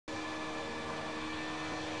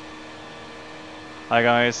Hi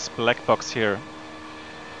guys, Blackbox here.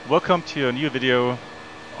 Welcome to a new video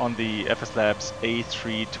on the FSLabs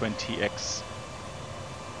A320-X.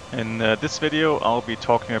 In this video I'll be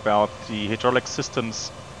talking about the hydraulic systems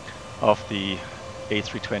of the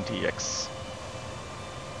A320-X.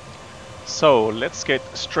 So let's get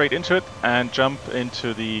straight into it and jump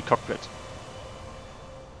into the cockpit.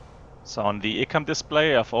 So on the ECAM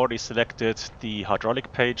display I've already selected the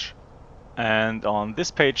hydraulic page. And on this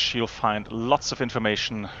page you'll find lots of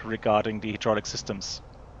information regarding the hydraulic systems.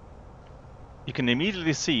 You can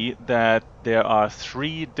immediately see that there are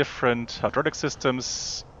three different hydraulic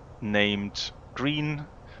systems named green,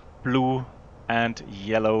 blue and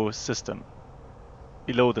yellow system.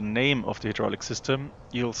 Below the name of the hydraulic system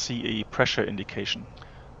you'll see a pressure indication.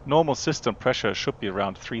 Normal system pressure should be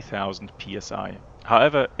around 3000 psi.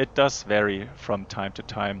 However, it does vary from time to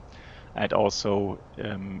time, and also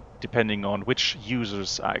depending on which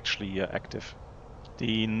users are actually active.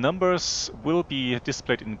 The numbers will be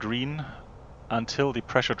displayed in green until the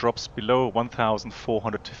pressure drops below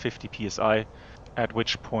 1450 psi, at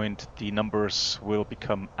which point the numbers will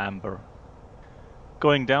become amber.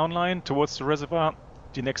 Going downline towards the reservoir,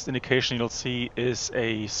 the next indication you'll see is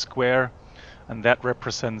a square, and that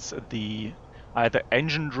represents the either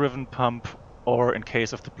engine-driven pump or, in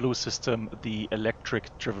case of the blue system, the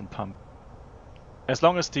electric-driven pump. As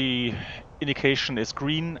long as the indication is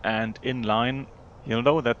green and in line, you'll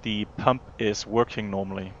know that the pump is working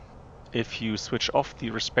normally. If you switch off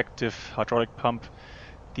the respective hydraulic pump,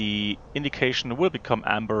 the indication will become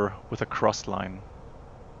amber with a cross line.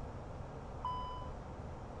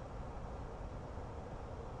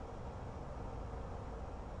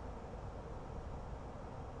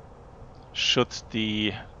 Should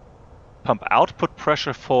the pump output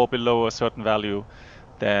pressure fall below a certain value,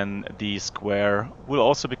 then the square will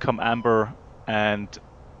also become amber and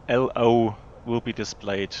LO will be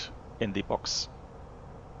displayed in the box.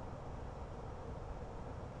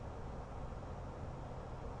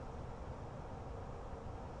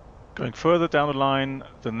 Going further down the line,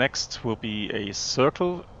 the next will be a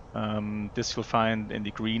circle. This you'll find in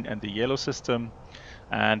the green and the yellow system,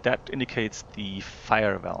 and that indicates the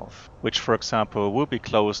fire valve, which for example will be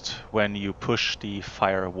closed when you push the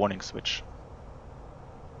fire warning switch.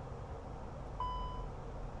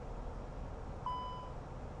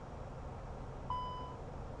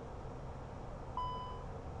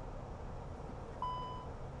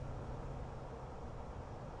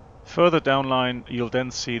 Further downline you'll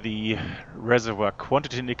then see the reservoir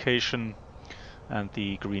quantity indication, and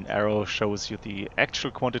the green arrow shows you the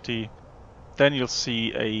actual quantity. Then you'll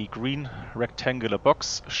see a green rectangular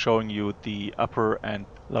box showing you the upper and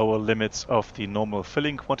lower limits of the normal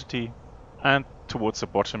filling quantity, and towards the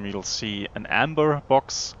bottom you'll see an amber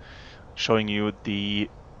box showing you the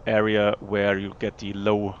area where you get the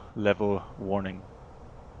low level warning.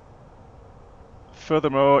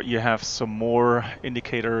 Furthermore, you have some more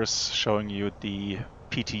indicators showing you the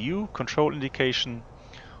PTU control indication,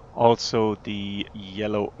 also the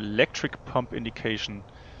yellow electric pump indication,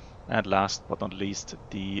 and last but not least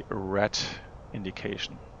the red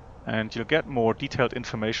indication. And you'll get more detailed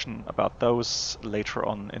information about those later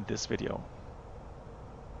on in this video.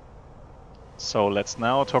 So let's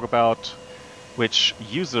now talk about which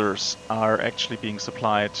users are actually being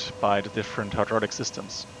supplied by the different hydraulic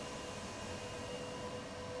systems.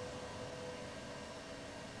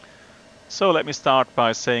 So let me start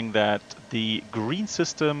by saying that the green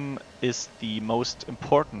system is the most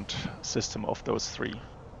important system of those three.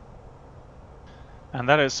 And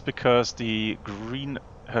that is because the green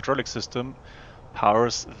hydraulic system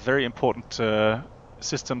powers very important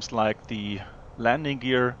systems like the landing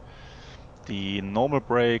gear, the normal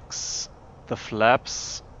brakes, the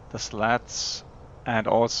flaps, the slats, and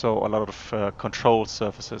also a lot of control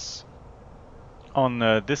surfaces. On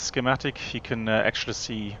this schematic you can actually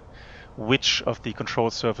see which of the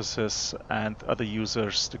control surfaces and other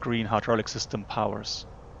users the green hydraulic system powers.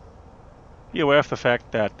 Be aware of the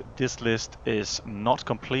fact that this list is not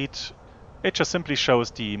complete, it just simply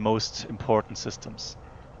shows the most important systems.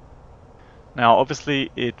 Now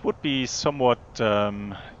obviously it would be somewhat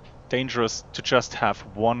dangerous to just have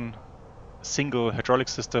one single hydraulic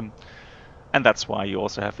system, and that's why you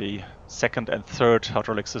also have a second and third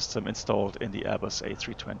hydraulic system installed in the Airbus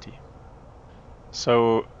A320.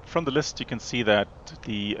 So from the list you can see that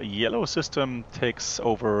the yellow system takes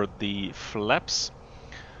over the flaps,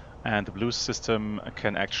 and the blue system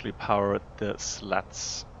can actually power the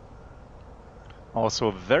slats.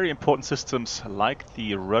 Also very important systems like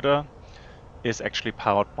the rudder is actually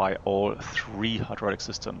powered by all three hydraulic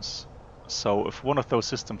systems. So if one of those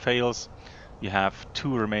systems fails, you have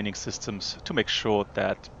 2 remaining systems to make sure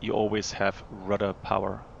that you always have rudder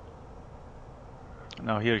power.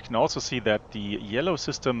 Now here you can also see that the yellow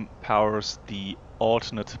system powers the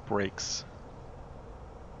alternate brakes.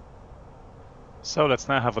 So let's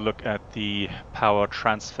now have a look at the power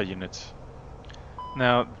transfer unit.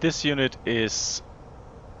 Now this unit is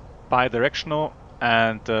bidirectional,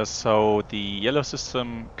 and so the yellow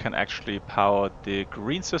system can actually power the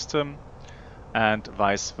green system and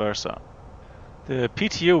vice versa. The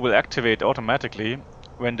PTU will activate automatically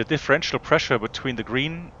when the differential pressure between the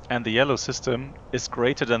green and the yellow system is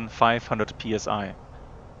greater than 500 psi.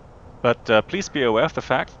 But please be aware of the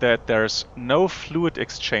fact that there's no fluid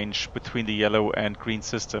exchange between the yellow and green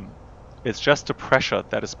system. It's just the pressure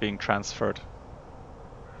that is being transferred.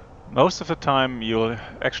 Most of the time you'll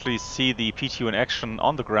actually see the PTU in action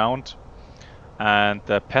on the ground, and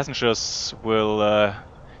the passengers will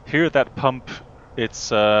hear that pump.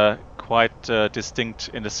 It's quite distinct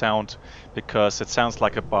in the sound because it sounds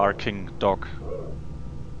like a barking dog.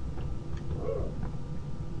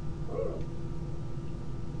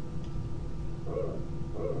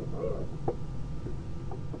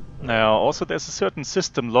 Now also there's a certain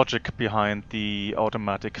system logic behind the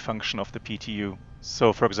automatic function of the PTU.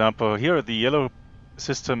 So for example here the yellow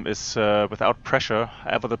system is without pressure,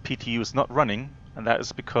 however the PTU is not running, and that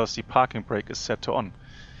is because the parking brake is set to on.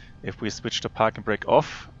 If we switch the parking brake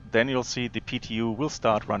off, then you'll see the PTU will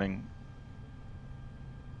start running.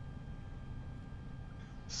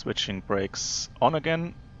 Switching brakes on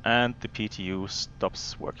again, and the PTU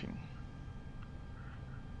stops working.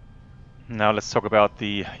 Now let's talk about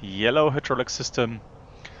the yellow hydraulic system.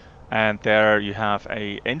 And there you have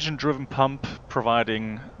a engine-driven pump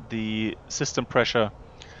providing the system pressure,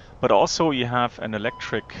 but also you have an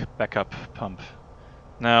electric backup pump.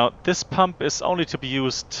 Now this pump is only to be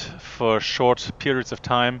used for short periods of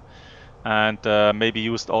time, and may be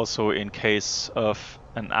used also in case of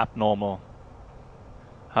an abnormal.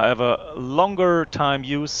 However, longer time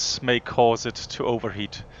use may cause it to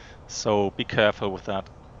overheat, so be careful with that.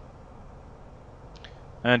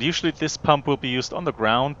 And usually this pump will be used on the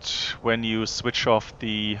ground when you switch off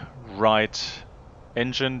the right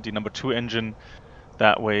engine, the number 2 engine.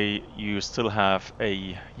 That way you still have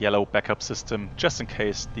a yellow backup system just in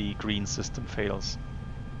case the green system fails.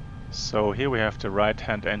 So here we have the right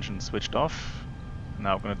hand engine switched off.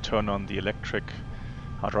 Now I'm going to turn on the electric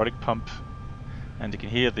hydraulic pump, and you can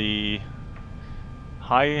hear the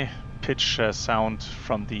high pitch sound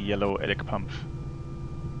from the yellow elec pump.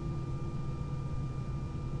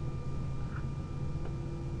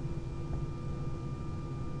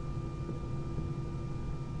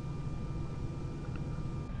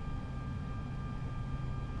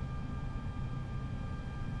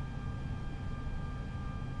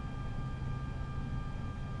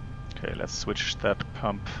 Okay, let's switch that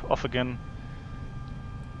pump off again.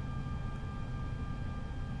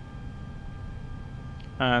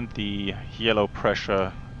 And the yellow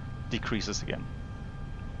pressure decreases again.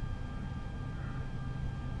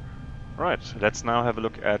 Right, let's now have a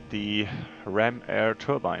look at the ram air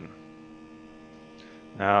turbine.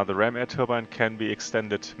 Now the ram air turbine can be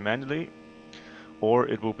extended manually, or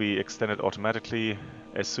it will be extended automatically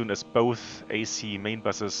as soon as both AC main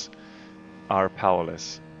buses are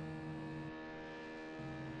powerless.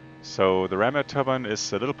 So the ram air turbine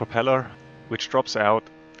is a little propeller which drops out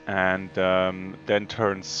and then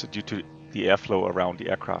turns due to the airflow around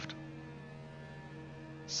the aircraft.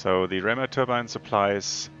 So the ram air turbine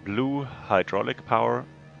supplies blue hydraulic power,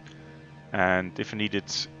 and if needed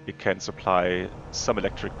it can supply some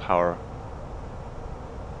electric power.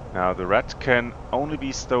 Now the red can only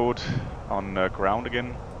be stowed on ground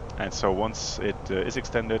again, and so once it is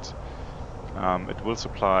extended it will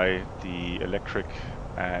supply the electric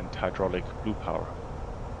and hydraulic blue power.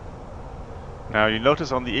 Now you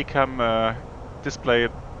notice on the ECAM display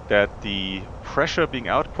that the pressure being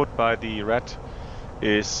output by the red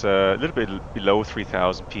is a little bit below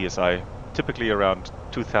 3000 psi, typically around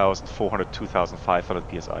 2400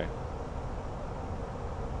 2500 psi.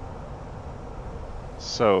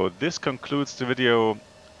 So this concludes the video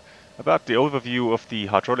about the overview of the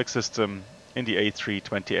hydraulic system in the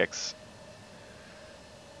A320X.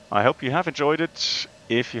 I hope you have enjoyed it.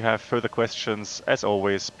 If you have further questions, as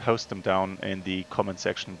always, post them down in the comment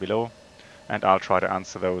section below, and I'll try to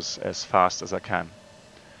answer those as fast as I can.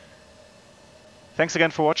 Thanks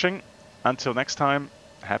again for watching. Until next time,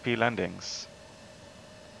 happy landings.